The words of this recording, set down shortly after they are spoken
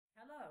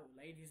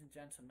ladies and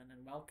gentlemen,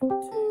 and welcome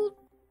to...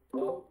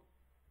 Oh,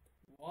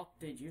 what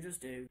did you just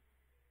do?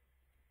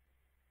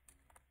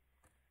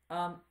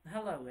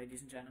 Hello,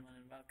 ladies and gentlemen,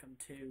 and welcome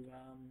to,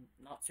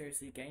 Not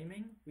Seriously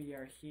Gaming. We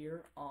are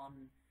here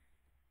on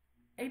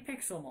a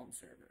Pixlemon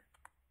server.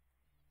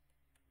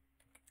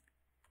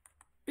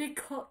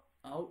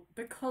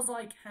 Because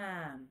I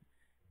can.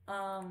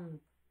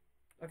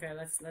 Okay,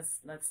 let's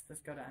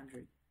go to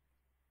Andrew.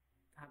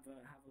 Have a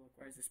look.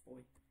 Where's this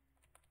boy?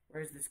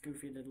 Where's this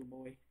goofy little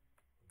boy?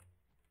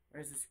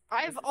 Where's this?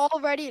 I've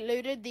already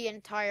looted the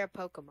entire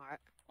Pokemart.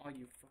 Oh,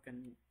 you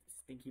fucking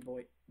stinky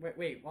boy.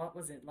 Wait, what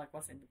was it? Like,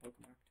 what's in the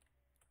Pokemart?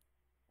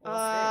 What's this?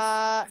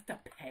 I have to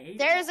pay?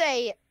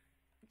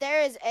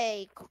 There is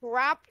a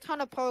crap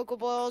ton of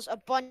Pokeballs, a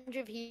bunch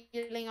of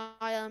healing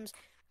items,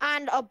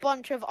 and a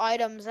bunch of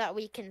items that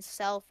we can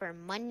sell for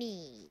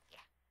money.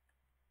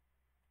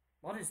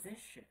 What is this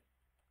shit?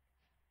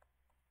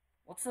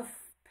 What's a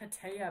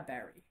Patea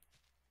berry?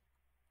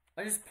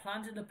 I just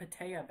planted a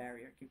Patea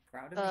berry. Are you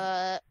proud of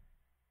me?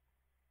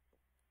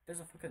 There's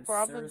a fucking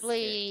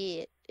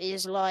probably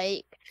is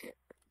like.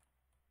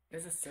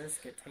 There's a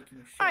Surskit taking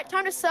a shit. Alright,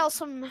 time to sell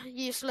some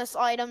useless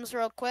items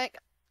real quick.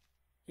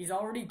 He's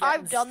already getting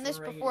I've done this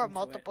before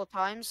multiple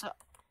times. So...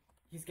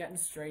 He's getting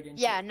straight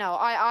into Yeah, no,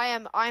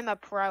 I'm a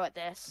pro at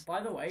this.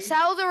 By the way,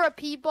 sell the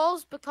repeat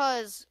balls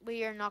because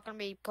we are not gonna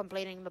be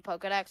completing the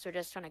Pokedex, we're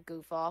just trying to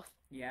goof off.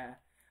 Yeah.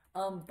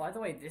 By the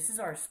way, this is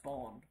our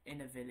spawn in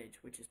a village,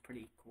 which is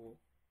pretty cool.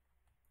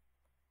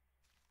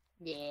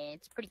 Yeah,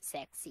 it's pretty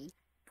sexy.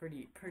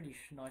 Pretty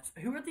schnutz.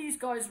 Who are these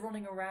guys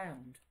running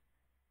around?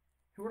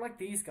 Who are like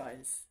these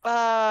guys?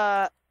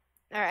 They're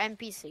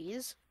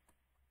NPCs.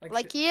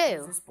 Like you.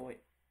 Who's this boy?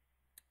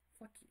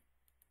 Fuck you.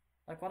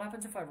 Like, what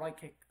happens if I right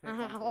click?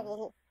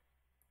 Oh,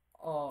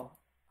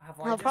 have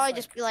I? He'll probably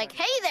just be like,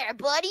 "Hey there,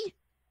 buddy."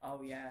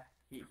 Oh yeah,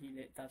 he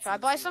lit that. Should I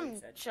buy some?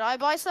 Should I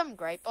buy some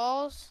great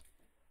balls?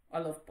 I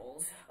love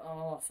balls.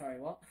 Oh, sorry,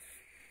 what?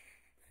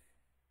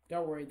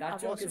 Don't worry, that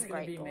joke is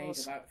going to be made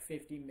about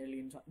 50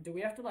 million times. Do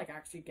we have to, like,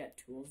 actually get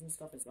tools and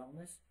stuff as well in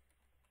this?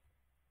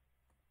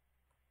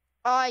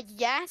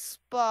 Yes,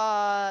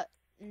 but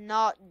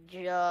not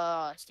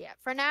just yet.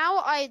 For now,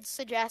 I'd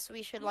suggest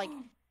we should, like,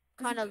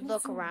 kind of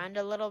look around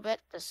a little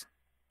bit. There's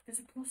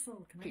a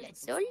puzzle. Can I get a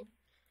puzzle? puzzle?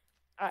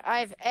 I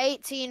have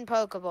 18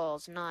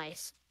 Pokeballs.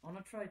 Nice. I'm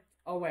gonna try...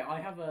 Oh, wait, I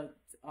have a...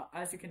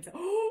 as you can tell...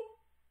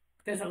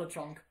 There's a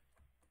Lechonk.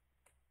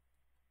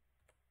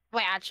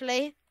 Wait,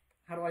 actually?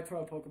 How do I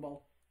throw a Pokeball?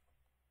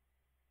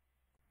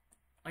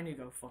 I need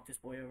to go fuck this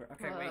boy over.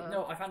 Okay, wait,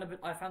 no, I found a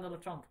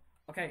Lechonk.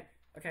 Okay,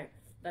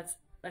 let's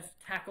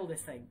tackle this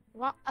thing.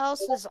 What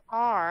else is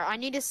R? I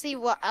need to see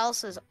what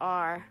else is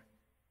R.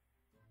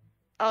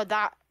 Oh,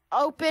 that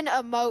open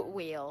emote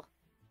wheel.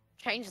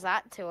 Change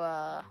that to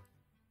a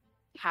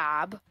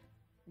tab.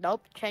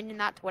 Nope, changing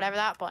that to whatever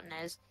that button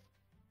is.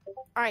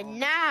 Alright,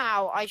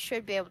 now I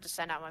should be able to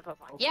send out my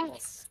Pokemon.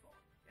 Yes.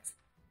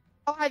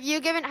 Oh, have you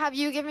given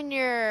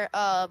your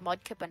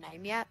Mudkip a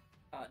name yet?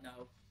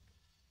 No.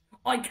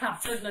 I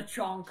captured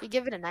Lechonk. You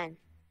give it a name.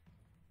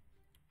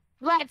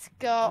 Let's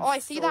go. I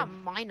see that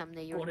Minum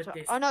that you were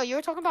talking. Oh no, you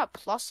were talking about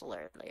Plus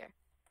earlier.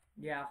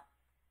 Yeah.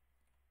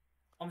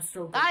 I'm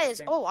so good. That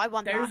is. Oh, I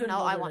want that.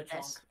 No, I want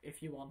Lechonk, this.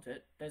 if you want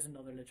it, there's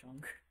another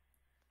Lechonk.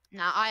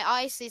 Nah,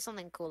 I see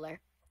something cooler.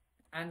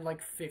 And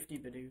like 50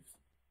 Bidoos.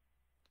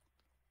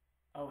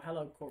 Oh,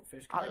 hello,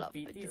 Corpfish. Can I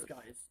beat these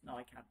guys? No,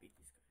 I can't beat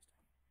these guys.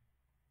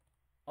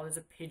 Oh, there's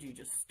a Pidgey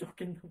just stuck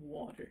in the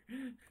water.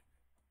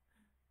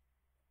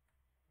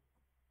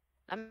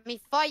 Let me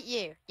fight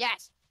you.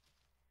 Yes.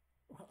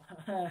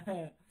 Let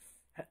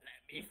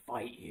me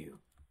fight you.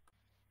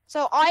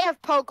 So I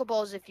have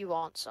Pokeballs if you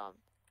want some.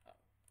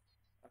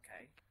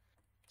 Okay.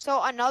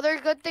 So another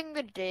good thing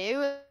to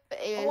do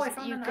is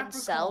you can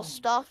sell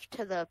stuff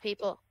to the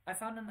people. I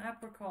found an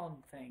apricot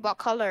thing. What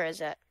color is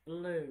it?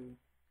 Blue.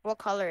 What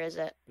color is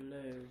it?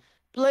 Blue.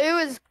 Blue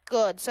is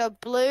good. So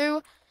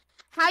blue,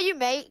 how you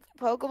make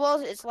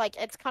Pokeballs,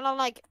 it's kind of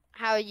like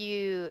how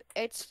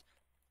it's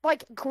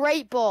like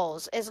Great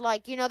Balls is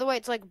like, you know the way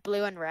it's like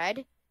blue and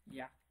red?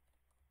 Yeah.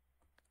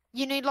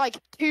 You need like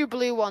 2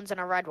 blue ones and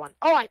a red one.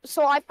 Oh,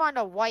 so I found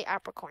a white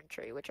apricot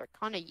tree, which are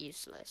kind of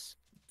useless.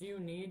 Do you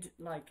need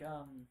like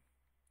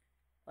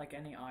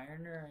any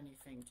iron or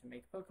anything to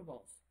make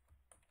Pokeballs?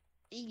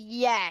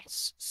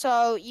 Yes.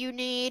 So you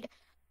need,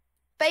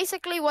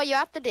 basically what you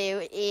have to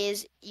do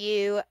is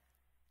you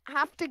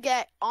have to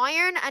get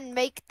iron and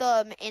make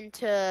them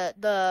into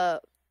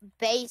the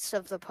base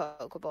of the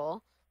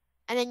Pokeball.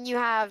 And then you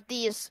have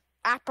these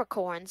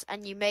apricorns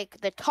and you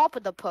make the top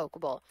of the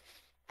Pokeball.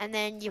 And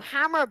then you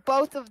hammer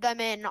both of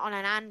them in on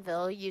an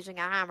anvil using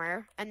a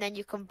hammer. And then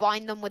you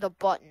combine them with a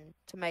button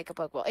to make a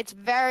Pokeball. It's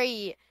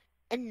very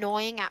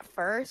annoying at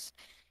first.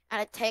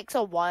 And it takes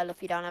a while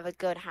if you don't have a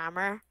good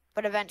hammer.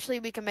 But eventually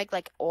we can make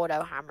like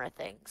auto hammer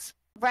things.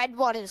 Red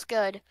one is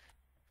good.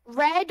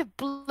 Red,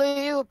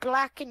 blue,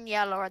 black, and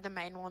yellow are the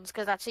main ones.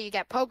 Because that's how you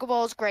get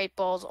Pokeballs, Great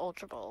Balls,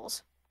 Ultra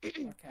Balls.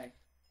 Okay.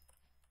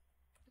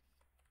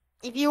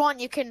 If you want,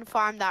 you can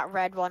farm that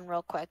red one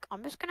real quick.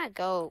 I'm just gonna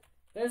go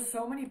There's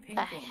so many pink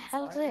The ones.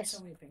 hell Why is are there this? so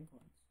many pink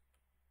ones?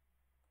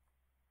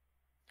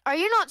 Are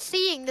you not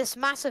seeing this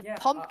massive Yeah,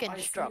 pumpkin I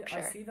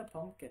structure? see the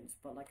pumpkins,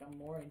 but like I'm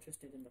more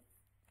interested in the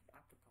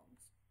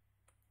apricons.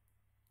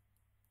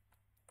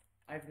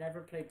 I've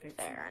never played Pixlemon.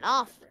 Fair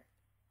enough. Ever.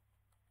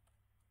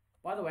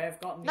 By the way, I've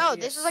got No,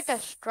 this is like a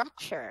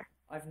structure.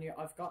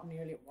 I've got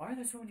nearly. Why are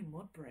there so many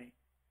mudbray?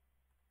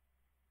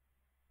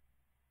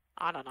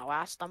 I don't know.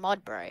 Ask the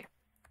Mudbray.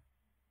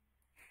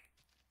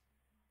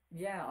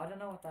 Yeah, I don't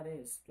know what that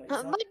is. Like, is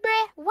that,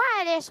 Mudbray, why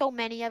are there so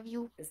many of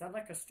you? is that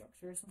like a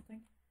structure or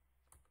something?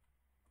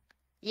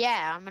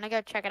 Yeah, I'm gonna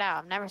go check it out.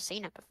 I've never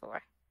seen it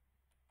before.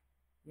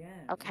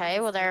 Yeah.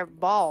 Okay, well they're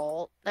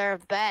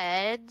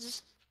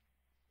beds.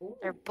 Ooh.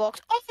 They're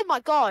books. Oh my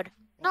god!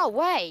 No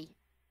way!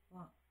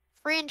 What?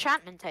 Free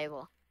enchantment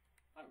table.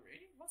 Oh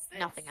really? What's this?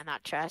 Nothing in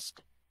that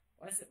chest.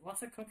 What is it?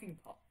 What's a cooking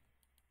pot?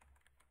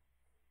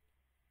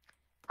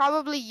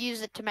 Probably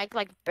use it to make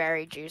like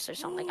berry juice or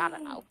something. I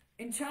don't know.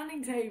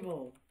 Enchanting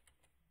table.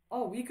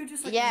 Oh, we could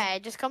just like. Yeah,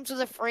 it just comes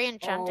with a free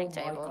enchanting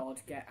table. table. Oh my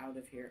god! Get out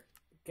of here.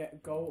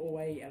 Go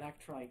away,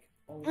 Electrike.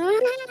 Oh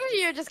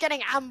You're just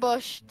getting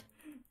ambushed.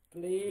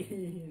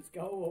 Please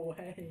go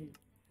away.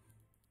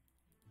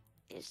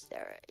 Is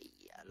there a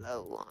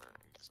yellow one?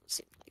 Doesn't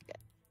seem like it.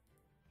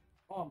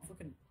 Oh, I'm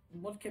fucking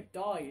Mudkip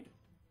died.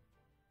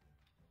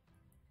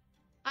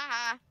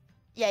 Ah.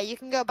 Yeah, you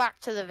can go back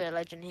to the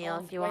village and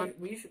heal if you want.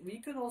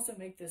 We could also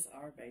make this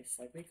our base.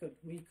 Like we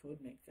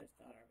could make this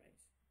our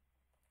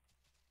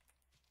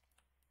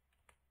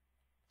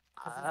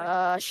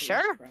base.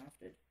 Sure.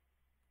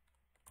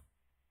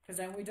 Because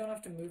then we don't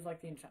have to move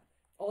like the enchant.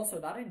 Also,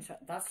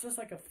 that's just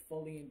like a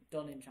fully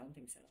done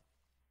enchanting setup.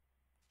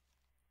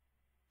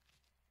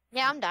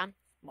 Yeah, I'm done.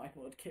 My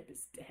Mudkip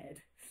is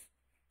dead.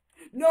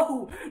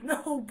 No,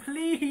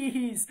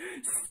 please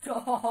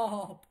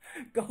stop.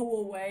 Go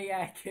away,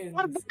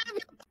 Ekans.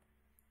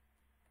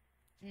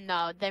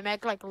 No, they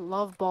make like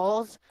love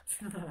balls.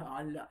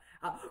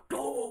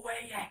 Go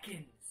away,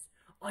 Ekans.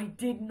 I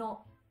did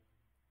not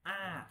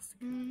ask.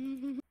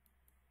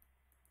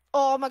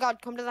 Oh my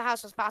god, come to the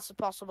house as fast as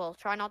possible.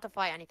 Try not to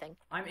fight anything.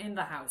 I'm in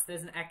the house.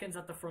 There's an Ekans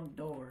at the front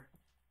door.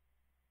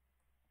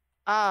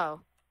 Oh.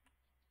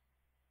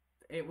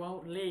 It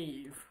won't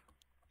leave.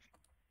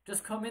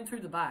 Just come in through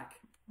the back.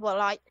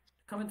 Well,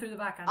 come in through the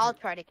back, Andrew. I'll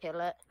try to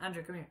kill it.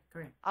 Andrew, come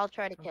here. I'll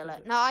try to kill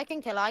it. No, I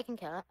can kill it. I can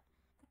kill it.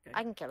 Okay.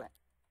 I can kill it.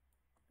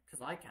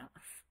 Because I can't.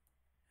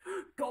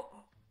 Go!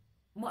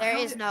 There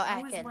is no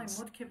How is my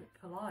Ekans. Mudkip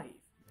alive?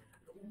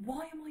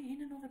 Why am I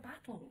in another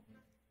battle?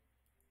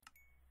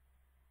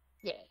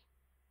 Yeah.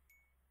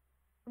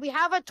 We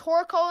have a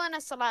Torkoal and a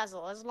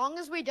Salazzle. As long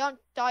as we don't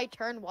die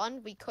turn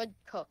 1, we could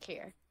cook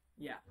here.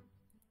 Yeah.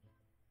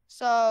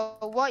 So,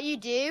 what you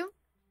do...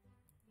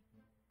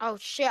 Oh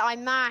shit, I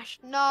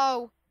mashed.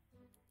 No.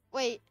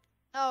 Wait.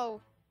 No.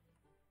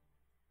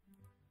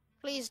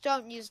 Please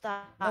don't use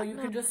that. No, you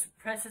can just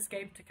press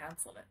escape to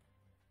cancel it.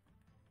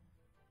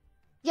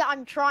 Yeah,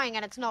 I'm trying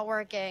and it's not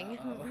working.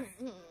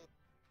 Uh-oh.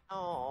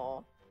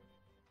 Oh.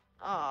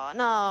 Oh,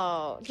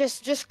 no.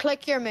 Just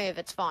click your move.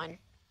 It's fine.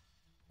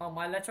 Oh,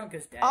 my Lechonk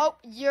is dead. Oh,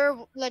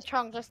 your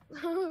Lechonk just...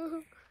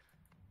 Oh,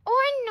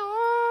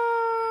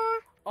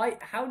 no.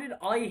 How did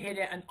I hit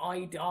it and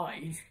I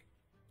died?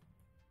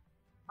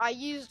 I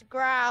used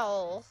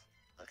Growl.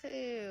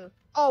 Ooh.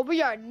 Oh,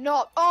 we are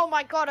not. Oh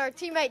my god, our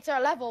teammates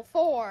are level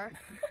 4.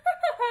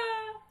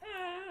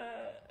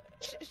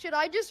 Should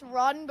I just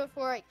run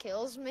before it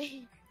kills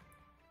me?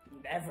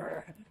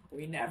 Never.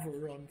 We never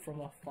run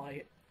from a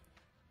fight.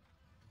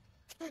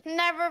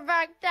 Never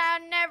back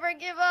down, never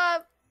give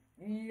up.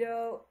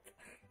 Yo.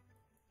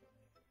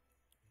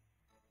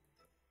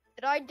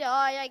 Did I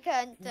die? I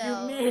can't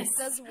tell. You missed.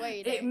 Just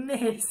waiting. It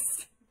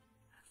missed.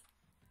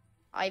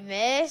 I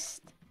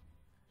missed.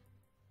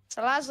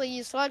 So Leslie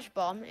used Sludge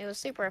Bomb. It was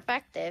super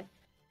effective.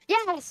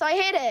 Yes, I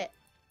hit it.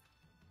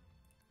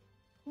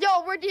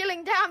 Yo, we're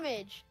dealing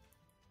damage.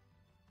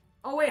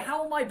 Oh wait,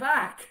 how am I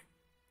back?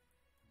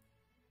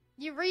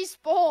 You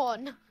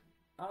respawn.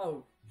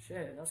 Oh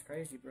shit, that's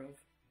crazy, bro.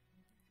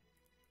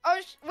 Oh,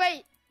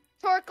 wait.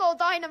 Torkoal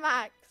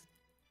Dynamax.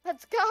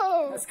 Let's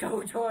go. Let's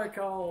go,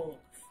 Torkoal.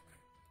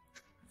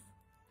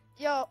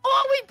 Yo.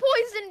 Oh, we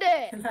poisoned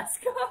it. Let's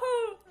go.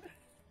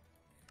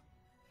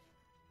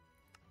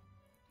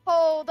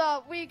 Hold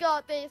up. We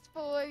got this,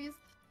 boys.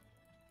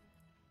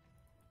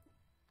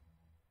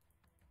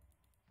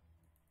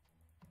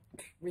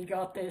 We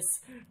got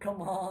this.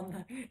 Come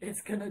on.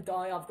 It's gonna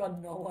die. I've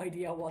got no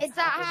idea what's It's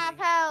at half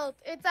health.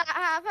 It's at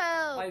half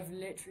health. I've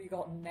literally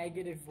got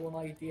 -1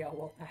 idea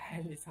what the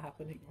hell is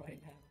happening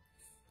right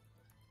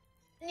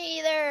now.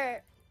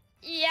 Neither.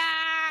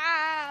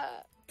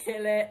 Yeah.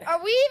 Kill it.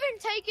 Are we even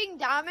taking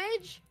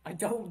damage? I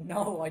don't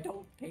know. I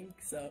don't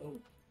think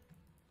so.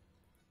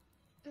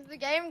 Is the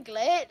game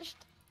glitched?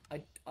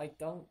 I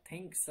don't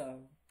think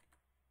so.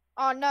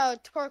 Oh no,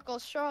 Torkoal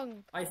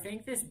strong. I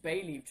think this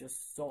bay leaf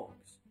just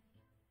sucks.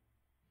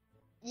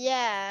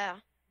 Yeah.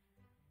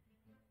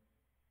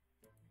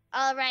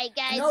 Alright,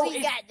 guys, No,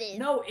 we got this.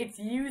 No, it's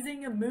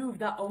using a move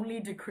that only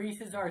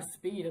decreases our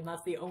speed, and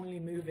that's the only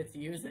move it's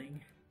using.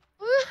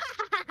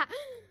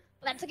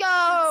 Let's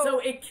go! So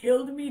it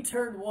killed me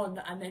turn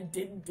 1 and then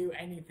didn't do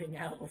anything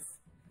else.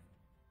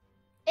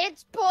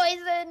 It's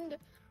poisoned!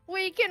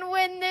 We can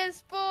win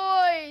this,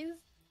 boys!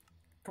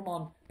 Come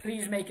on,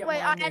 please make it Wait,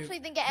 my I move. actually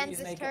think it ends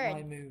this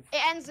turn.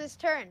 It ends this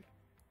turn.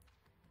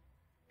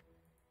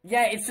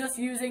 Yeah, it's just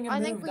using a I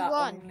move think we that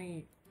won.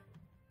 only...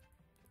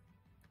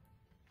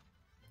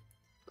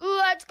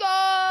 Let's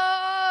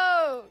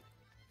go!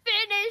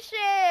 Finish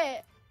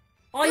it!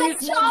 I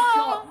used Let's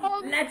Mudshot!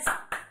 go! Let's...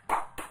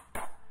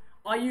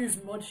 I used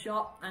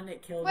Mudshot and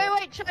it killed it.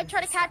 Wait, should I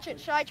try to catch it?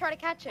 Should I try to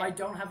catch it? I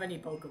don't have any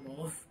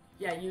Pokeballs.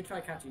 Yeah, you try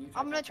catch it.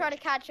 I'm gonna try to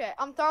catch it.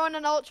 I'm throwing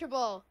an Ultra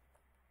Ball.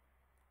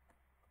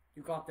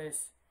 You got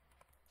this.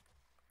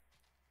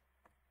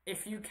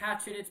 If you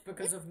catch it, it's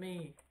because of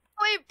me.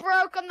 We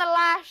broke on the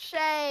last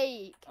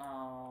shake.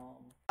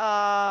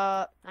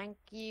 Thank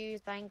you,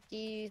 thank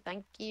you,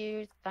 thank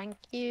you, thank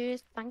you,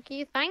 thank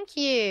you, thank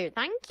you,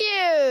 thank you.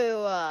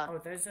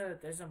 Oh, there's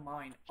a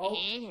mine. Oh,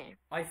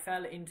 I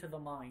fell into the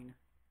mine.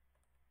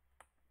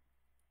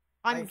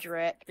 I'm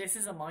Drake. This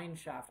is a mine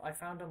shaft. I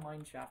found a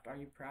mine shaft. Are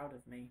you proud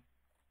of me?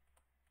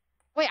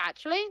 Wait,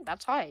 actually,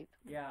 that's hype.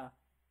 Yeah.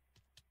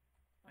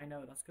 I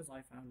know, that's because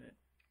I found it.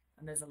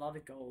 And there's a lot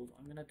of gold.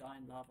 I'm gonna die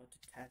in lava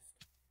to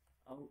test.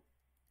 Oh.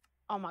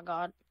 Oh my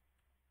god.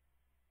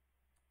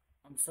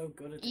 I'm so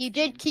good at this You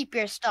game. did keep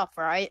your stuff,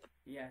 right?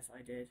 Yes,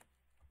 I did.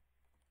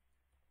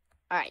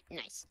 Alright,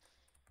 nice.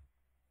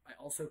 I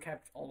also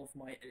kept all of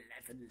my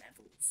 11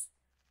 levels.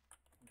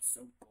 I'm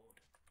so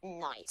good.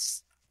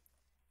 Nice.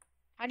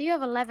 How do you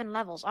have 11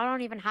 levels? I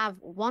don't even have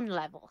 1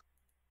 level.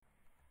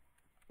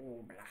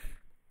 Oh, blah.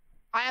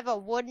 I have a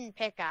wooden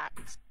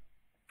pickaxe.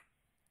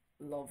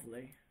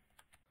 Lovely.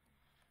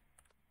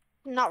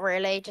 Not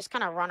really, just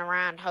kind of run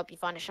around, hope you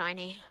find a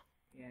shiny.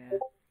 Yeah.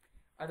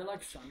 Are there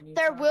like shiny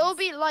There charms? will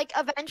be, like,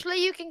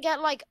 eventually you can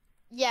get, like,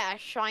 yeah,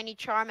 shiny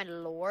charm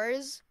and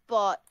lures,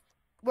 but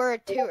we're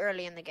too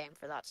early in the game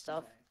for that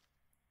stuff.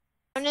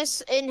 Okay.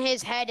 Jonas in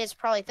his head is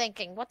probably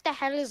thinking, what the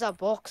hell is a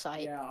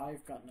bauxite? Yeah,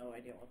 I've got no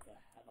idea what the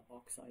hell a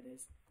bauxite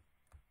is.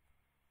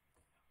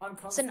 I'm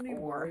constantly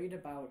worried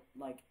about,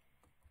 like,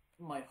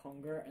 my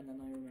hunger, and then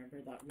I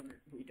remember that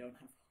we don't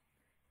have...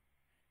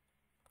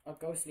 I'll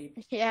go sleep.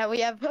 Yeah, we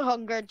have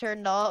hunger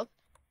turned off.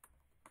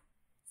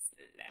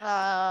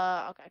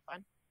 Okay,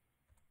 fine.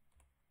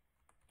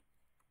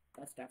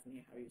 That's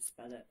definitely how you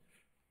spell it.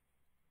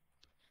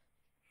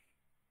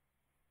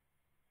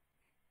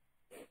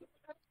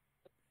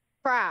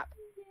 Crap.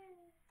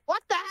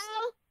 What the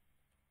hell?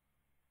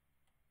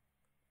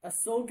 A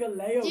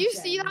Solgaleo Do you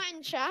den. see that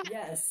in chat?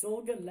 Yeah, a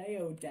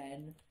Solgaleo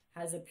den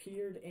has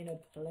appeared in a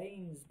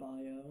plains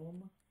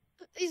biome.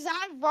 Is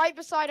that right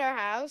beside our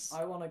house?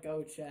 I want to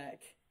go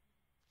check.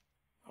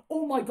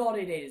 Oh my god,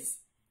 it is.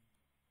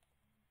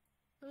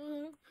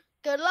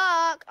 Good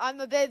luck. I'm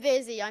a bit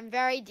busy. I'm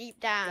very deep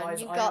down.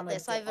 Guys, You got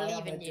this. I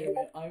believe in you.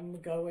 I'm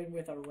going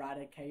with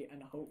Eradicate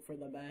and hope for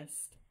the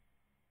best.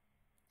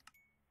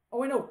 Oh,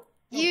 wait, no.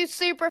 You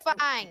super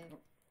fang.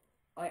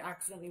 I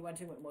accidentally went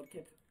in with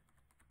Mudkip.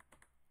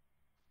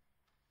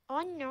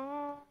 Oh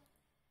no.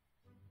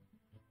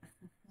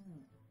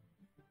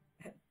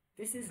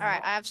 This is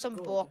Alright, I have some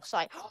good.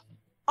 bauxite.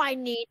 I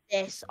need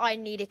this. I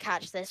need to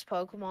catch this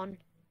Pokemon.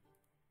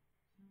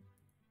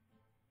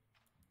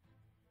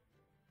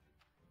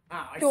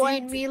 Ah,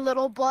 Join me,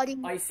 little buddy.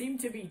 I seem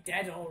to be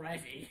dead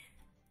already.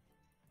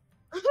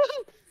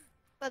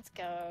 Let's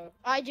go.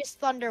 I just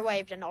Thunder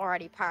Waved an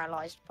already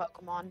paralyzed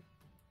Pokemon.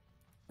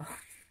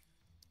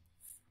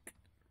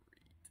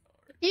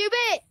 You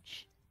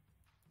bitch!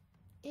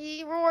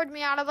 He roared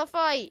me out of the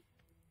fight.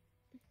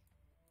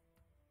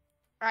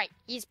 Right,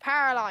 he's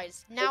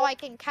paralyzed. Now I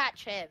can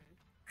catch him.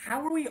 How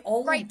are we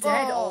all Great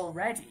dead ball.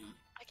 already?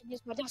 I can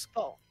use my Dusk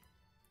Ball.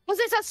 Was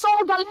it a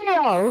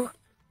Solgaleo?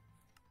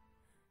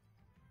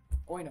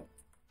 Oh, I know.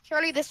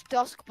 Surely this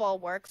Dusk Ball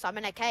works. I'm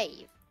in a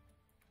cave.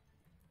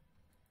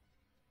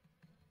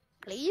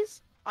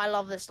 Please? I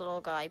love this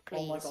little guy, please.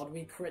 Oh my god,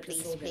 we crit the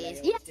Please, Solgaleo.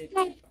 please.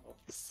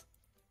 Yes.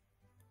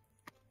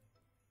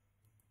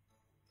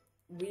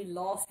 We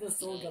lost the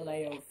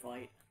Solgaleo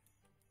fight.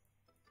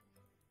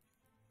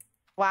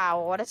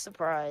 Wow, what a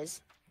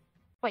surprise.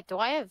 Wait, do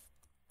I have...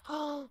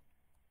 Oh,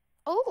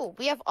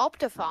 we have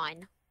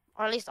Optifine.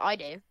 Or at least I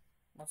do.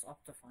 What's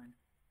Optifine?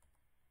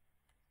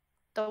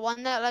 The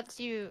one that lets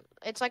you...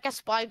 It's like a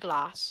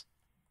spyglass.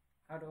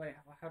 How do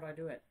I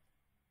do it?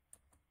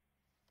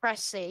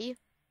 Press C.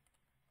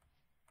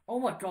 Oh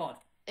my god.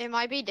 It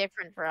might be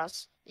different for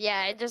us.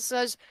 Yeah, it just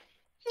says...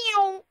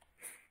 Meow.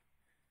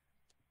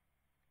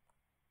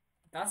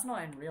 That's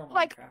not in real Minecraft.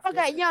 Like,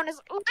 okay, is it?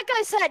 Jonas, like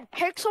I said,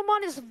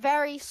 Pixelmon is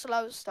very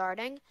slow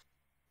starting.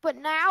 But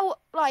now,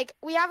 like,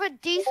 we have a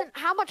decent...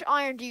 How much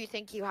iron do you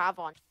think you have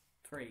on?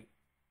 3.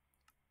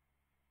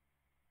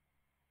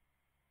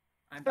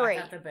 I'm 3.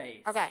 back at the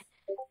base. Okay.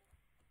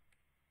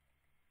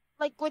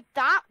 Like, with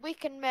that, we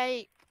can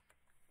make...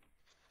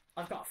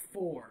 I've got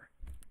 4.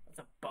 That's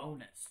a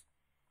bonus.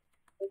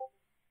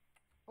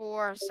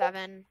 4,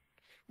 7.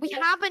 We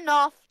have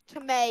enough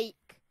to make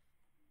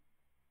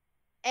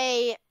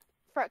a...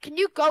 Can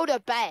you go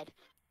to bed?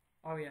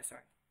 Oh, yeah,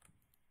 sorry.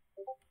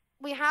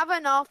 We have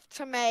enough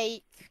to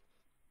make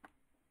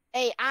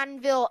a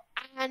anvil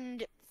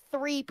and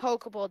 3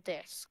 Pokeball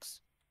discs.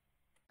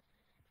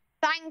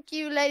 Thank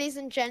you, ladies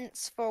and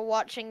gents, for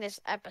watching this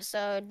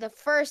episode. The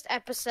first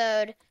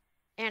episode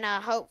in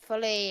a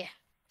hopefully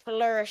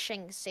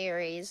flourishing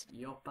series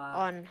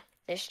on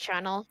this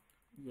channel.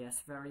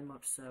 Yes, very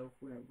much so.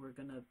 We're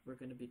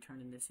gonna be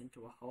turning this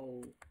into a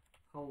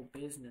whole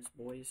business,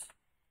 boys.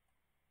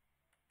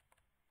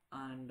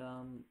 And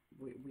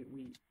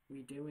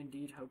we do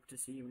indeed hope to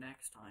see you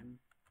next time.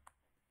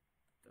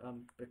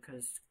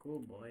 Because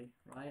schoolboy,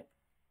 right?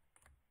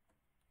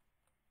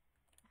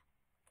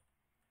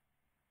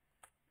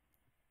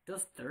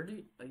 Does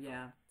 30?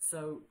 Yeah.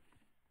 So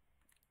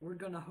we're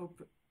gonna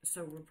hope.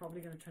 So we're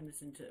probably gonna turn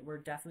this into. We're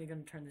definitely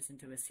gonna turn this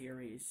into a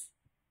series,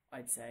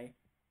 I'd say.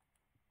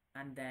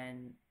 And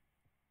then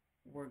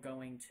we're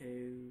going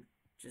to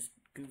just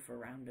goof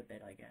around a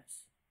bit, I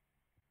guess.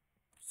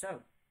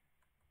 So,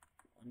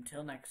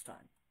 until next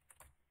time.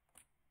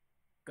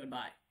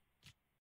 Goodbye.